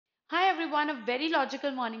everyone, a very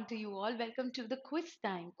logical morning to you all. Welcome to the quiz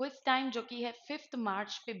time. Quiz time जो कि है 5th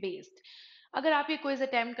March पे based. अगर आप ये quiz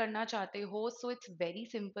attempt करना चाहते हो, so it's very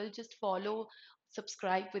simple. Just follow,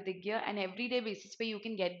 subscribe with Digya, and everyday basis पे you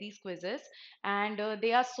can get these quizzes, and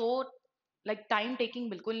they are so like time taking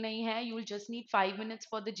बिल्कुल नहीं है. You will just need 5 minutes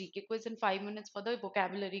for the GK quiz and 5 minutes for the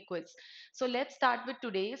vocabulary quiz. So let's start with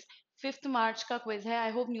today's 5th March का quiz है. I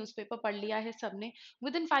hope newspaper पढ़ लिया है सबने.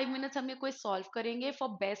 Within 5 minutes हम ये quiz solve करेंगे. For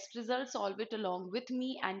best result, solve it along with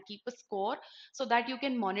me and keep a score so that you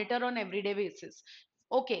can monitor on everyday basis.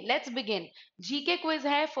 Okay, let's begin. GK quiz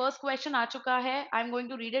है. First question आ चुका है. I'm going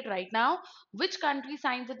to read it right now. Which country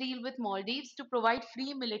signs a deal with Maldives to provide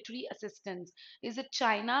free military assistance? Is it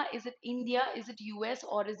China? Is it India? Is it US?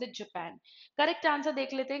 Or is it Japan? Correct answer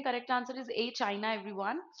देख लेते हैं. Correct answer is A, China,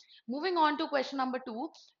 everyone. Moving on to question number 2.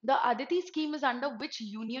 The Aditi scheme is under which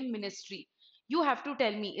union ministry? You have to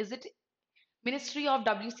tell me. Is it Ministry of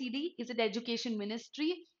WCD? Is it Education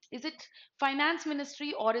Ministry? Is it Finance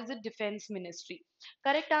Ministry? Or is it Defense Ministry?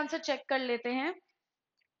 Correct answer check कर लेते हैं.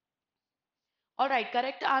 All right,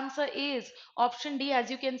 correct answer is option D.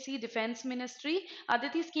 As you can see, Defense Ministry.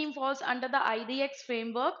 Aditi scheme falls under the IDX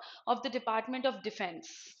framework of the Department of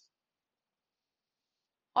Defense.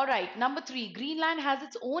 All right, number 3. Greenland has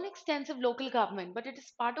its own extensive local government, but it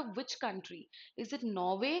is part of which country? Is it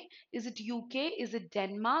Norway? Is it UK? Is it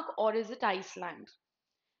Denmark? Or is it Iceland?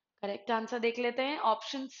 Correct answer देख लेते हैं.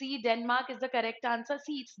 Option C, Denmark is the correct answer.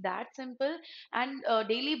 See, it's that simple, and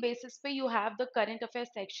daily basis पे you have the current affairs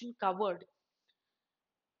section covered.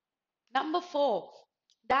 Number 4.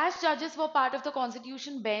 Dash judges were part of the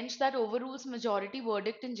constitution bench that overrules majority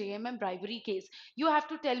verdict in JMM bribery case. You have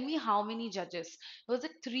to tell me how many judges. Was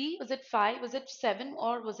it 3? Was it 5? Was it 7?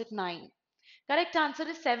 Or was it 9? Correct answer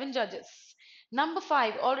is 7 judges. Number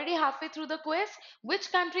 5. Already halfway through the quiz. Which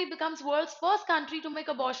country becomes world's first country to make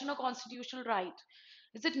abortion a constitutional right?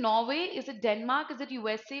 Is it Norway? Is it Denmark? Is it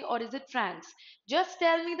USA? Or is it France? Just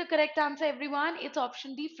tell me the correct answer, everyone. It's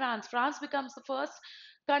option D, France. France becomes the first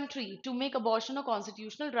country to make abortion a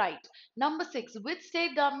constitutional right. Number 6. Which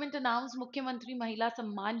state government announced Mukhyamantri Mahila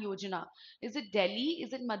Samman Yojana? Is it Delhi?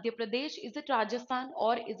 Is it Madhya Pradesh? Is it Rajasthan?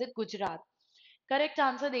 Or is it Gujarat? Correct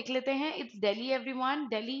answer देख लेते हैं. It's Delhi everyone.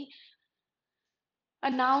 Delhi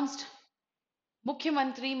announced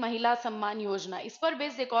मुख्यमंत्री महिला सम्मान योजना. इस पर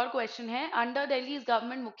based एक और question है. अंडर दिल्ली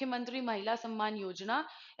गवर्नमेंट मुख्यमंत्री महिला Samman Yojana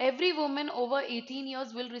every women over 18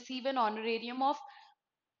 years will receive an honorarium of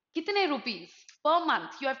कितने rupees per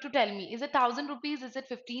month? You have to tell me. Is it 1000 rupees? Is it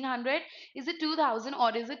 1500? Is it 2000?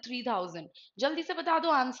 Or is it 3000? जल्दी से बता दो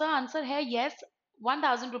आंसर. आंसर है yes,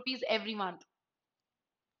 1000 rupees every month.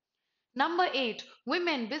 Number 8.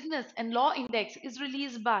 Women, Business and Law Index is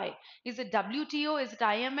released by. Is it WTO? Is it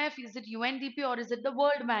IMF? Is it UNDP? Or is it the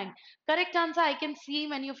World Bank? Correct answer. I can see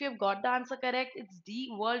many of you have got the answer correct. It's D,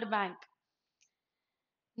 World Bank.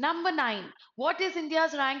 Number 9. What is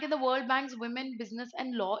India's rank in the World Bank's Women, Business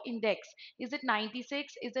and Law Index? Is it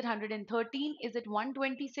 96? Is it 113? Is it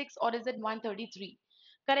 126? Or is it 133?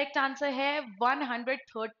 Correct answer है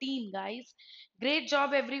 113 guys. Great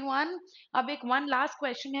job everyone. अब एक one last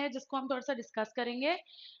question है जिसको हम थोड़ा सा discuss करेंगे.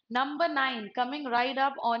 Number 9 coming right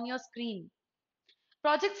up on your screen.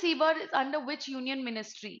 Project Seabird is under which union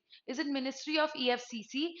ministry? Is it Ministry of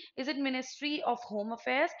EFCC? Is it Ministry of Home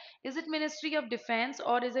Affairs? Is it Ministry of Defense?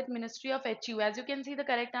 Or is it Ministry of HU? As you can see, the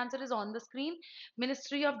correct answer is on the screen.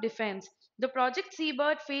 Ministry of Defense. The Project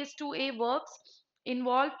Seabird Phase 2A works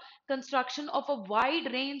involve construction of a wide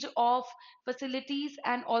range of facilities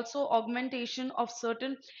and also augmentation of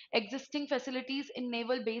certain existing facilities in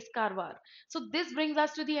naval base Karwar. So this brings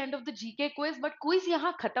us to the end of the GK quiz, but quiz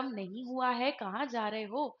यहाँ खत्म नहीं हुआ है. कहाँ जा रहे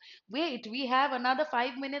हो? Wait, we have another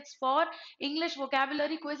 5 minutes for English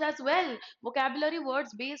vocabulary quiz as well. Vocabulary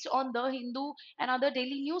words based on The Hindu and other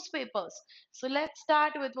daily newspapers. So let's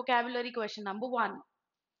start with vocabulary question number 1.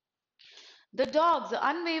 The dog's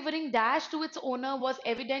unwavering dash to its owner was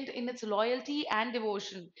evident in its loyalty and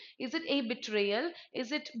devotion. Is it A, betrayal?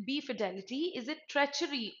 Is it B, fidelity? Is it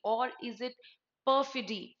treachery? Or is it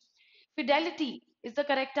perfidy? Fidelity is the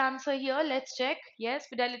correct answer here. Let's check.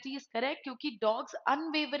 Yes, fidelity is correct क्योंकि dog's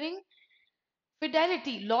unwavering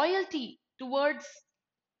fidelity, loyalty towards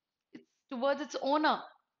its owner.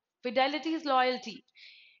 Fidelity is loyalty.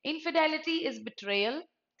 Infidelity is betrayal.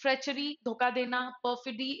 Treachery, धोखा देना.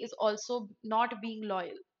 Perfidy is also not being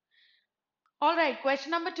loyal. All right, question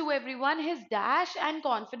number 2, everyone. His dash and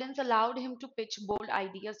confidence allowed him to pitch bold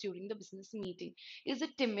ideas during the business meeting. Is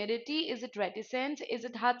it timidity? Is it reticence? Is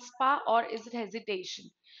it chutzpah? Or is it hesitation?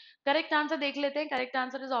 Correct answer देख लेते हैं. Correct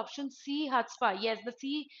answer is option C, हत्सपा. Yes, the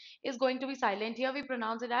C is going to be silent here. We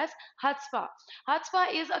pronounce it as हत्सपा. हत्सपा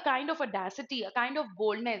is a kind of audacity, a kind of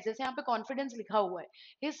boldness. जैसे यहाँ पे confidence लिखा हुआ है.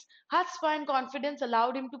 His हत्सपा and confidence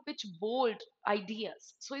allowed him to pitch bold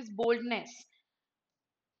ideas. So his boldness.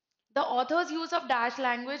 The author's use of dash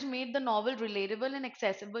language made the novel relatable and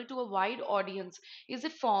accessible to a wide audience. Is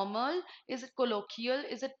it formal? Is it colloquial?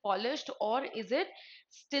 Is it polished? Or is it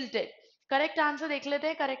stilted? Correct answer देख लेते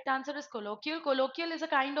हैं. Correct answer is colloquial. Colloquial is a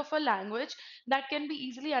kind of a language that can be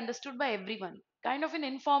easily understood by everyone. Kind of an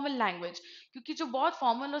informal language. क्योंकि जो बहुत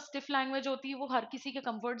formal और stiff language होती है वो हर किसी के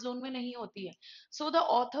comfort zone में नहीं होती है. So the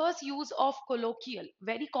author's use of colloquial,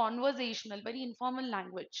 very conversational, very informal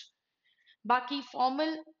language. Baki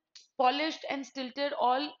formal, polished, and stilted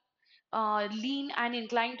all lean and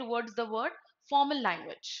incline towards the word formal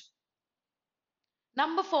language.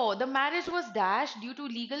 Number four, the marriage was dashed due to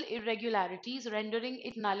legal irregularities, rendering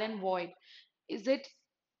it null and void. Is it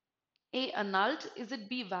A, annulled? Is it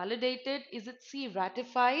B, validated? Is it C,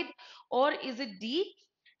 ratified? Or is it D,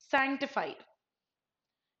 sanctified?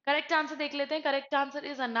 Correct answer देख लेते हैं. Correct answer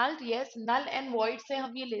is annulled. Yes, null and void से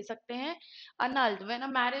हम ये ले सकते हैं. Annulled, when a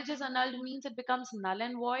marriage is annulled means it becomes null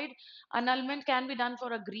and void. Annulment can be done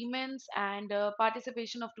for agreements and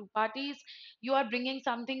participation of two parties. You are bringing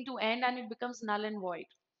something to end and it becomes null and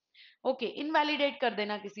void. Okay, invalidate कर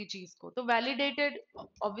देना किसी चीज को तो validated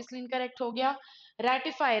obviously incorrect हो गया.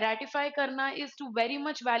 Ratify करना is to very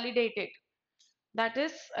much validate it. That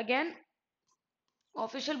is again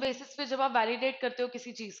official basis पे जब आप वैलिडेट करते हो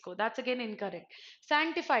किसी चीज को, that's again incorrect.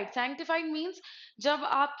 Sanctified means जब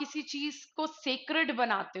आप किसी चीज को सेक्रेड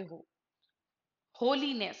बनाते हो,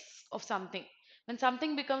 holiness of something. When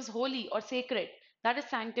something becomes Holi और sacred, that is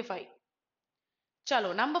sanctified.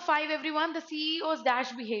 Chalo, number five, everyone. The CEO's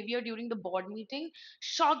dash behavior during the board meeting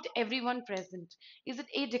shocked everyone present. Is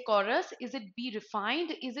it A, decorous? Is it B,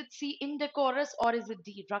 refined? Is it C, indecorous? Or is it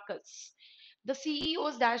D, ruckus? The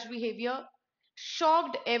CEO's dash behavior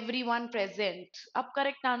shocked everyone present. Ab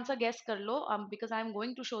correct answer guess kar lo, because I am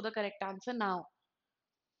going to show the correct answer now.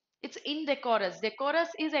 It's indecorous.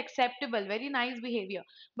 Decorous is acceptable, very nice behavior.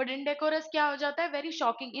 But indecorous क्या हो जाता है? Very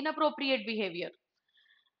shocking, inappropriate behavior.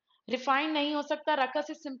 Refined nahi ho sakta. Ruckus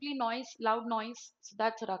is simply noise, loud noise. So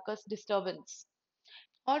that's ruckus, disturbance.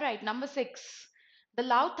 All right, number six. The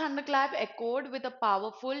loud thunderclap echoed with a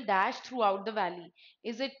powerful dash throughout the valley.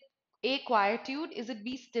 Is it A, quietude? Is it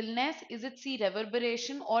B, stillness? Is it C,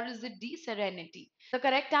 reverberation? Or is it D, serenity? The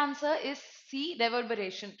correct answer is C,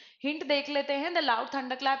 reverberation. Hint देख लेते हैं. The loud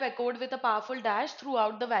thunderclap echoed with a powerful dash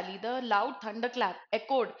throughout the valley. The loud thunderclap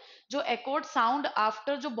echoed. जो echoed sound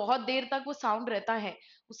after जो बहुत देर तक वो sound रहता है,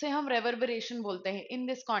 उसे हम reverberation बोलते हैं in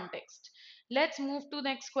this context. Let's move to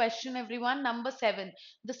next question, everyone. Number seven.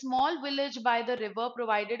 The small village by the river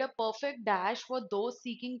provided a perfect dash for those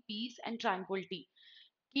seeking peace and tranquility.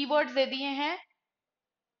 Keywords दे दिए हैं.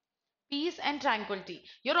 Peace and tranquility.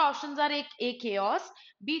 Your options are A, chaos,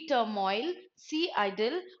 B, turmoil, C,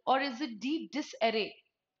 idle, or is it D, disarray?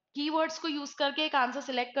 Keywords को use करके एक answer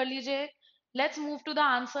select कर लीजिए. Let's move to the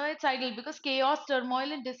answer. It's ideal because chaos,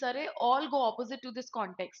 turmoil, and disarray all go opposite to this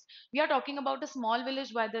context. We are talking about a small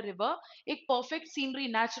village by the river. एक perfect scenery,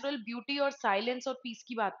 natural beauty और silence और peace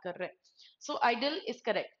की बात कर रहे हैं. So ideal is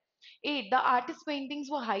correct. 8. The artist's paintings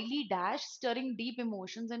were highly dashed, stirring deep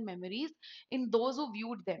emotions and memories in those who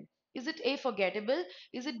viewed them. Is it A, forgettable?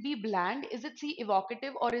 Is it B, bland? Is it C,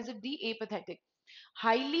 evocative? Or is it D, apathetic?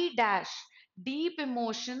 Highly dash, deep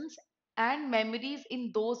emotions and memories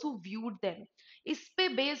in those who viewed them. इस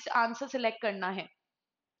पे based answer select करना है.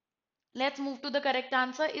 Let's move to the correct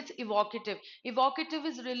answer. It's evocative. Evocative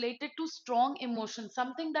is related to strong emotions,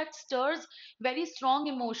 something that stirs very strong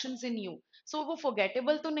emotions in you. So वो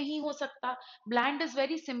forgettable तो नहीं हो सकता. Bland is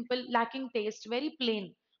very simple, lacking taste, very plain.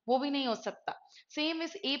 वो भी नहीं हो सकता. Same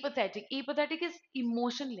is apathetic. Apathetic is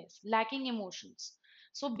emotionless, lacking emotions.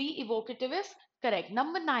 So B, evocative is correct.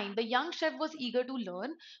 Number 9, the young chef was eager to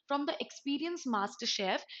learn from the experienced master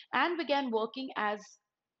chef and began working as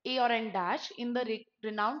A or N dash in the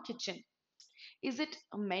renowned kitchen. Is it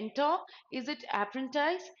a mentor? Is it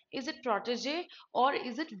apprentice? Is it protege? Or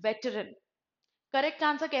is it veteran? Correct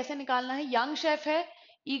answer कैसे निकालना है? Young chef है,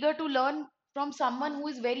 eager to learn from someone who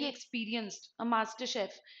is very experienced, a master chef,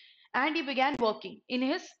 and he began working in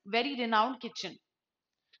his very renowned kitchen.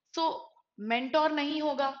 So mentor नहीं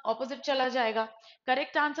होगा, opposite चला जाएगा.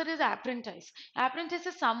 Correct answer is apprentice. Apprentice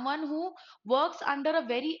is someone who works under a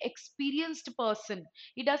very experienced person.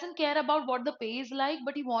 He doesn't care about what the pay is like,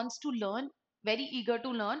 but he wants to learn very eager to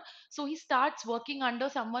learn. So he starts working under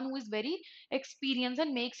someone who is very experienced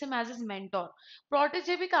and makes him as his mentor.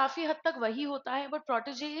 Protege भी काफी हद तक वही होता है, but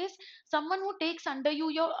protege is someone who takes under you,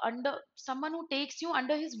 your under someone who takes you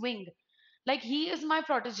under his wing. Like he is my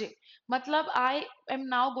protege, matlab I am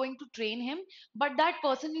now going to train him, but that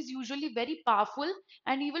person is usually very powerful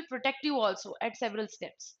and he will protect you also at several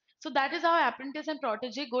steps. So that is how apprentice and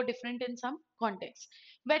protege go different in some context.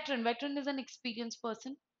 Veteran is an experienced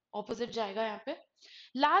person, opposite jayega yahan pe.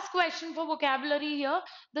 Last question for vocabulary here.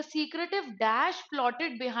 The secretive dash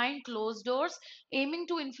plotted behind closed doors, aiming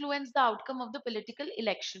to influence the outcome of the political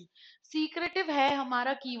election. Secretive है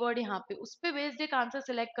हमारा keyword यहाँ पे, उस पे based एक answer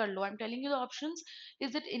select कर लो. I'm telling you the options.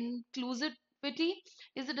 Is it inclusivity?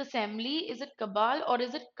 Is it assembly? Is it cabal? Or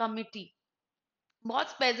is it committee? बहुत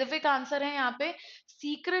specific answer है यहाँ पे,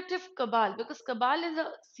 secretive कबाल, because कबाल is a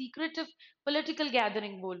secretive political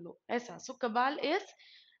gathering बोल लो ऐसा. सो कबाल इज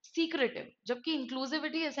secretive, जबकि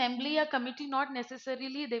inclusivity assembly या committee not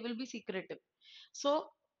necessarily they will be secretive. So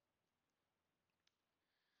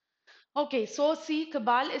okay, so C,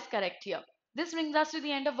 cabal is correct here. This brings us to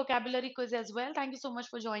the end of vocabulary quiz as well. Thank you so much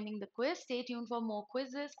for joining the quiz. Stay tuned for more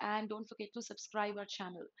quizzes and don't forget to subscribe our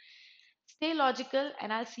channel. Stay logical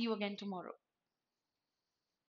and I'll see you again tomorrow.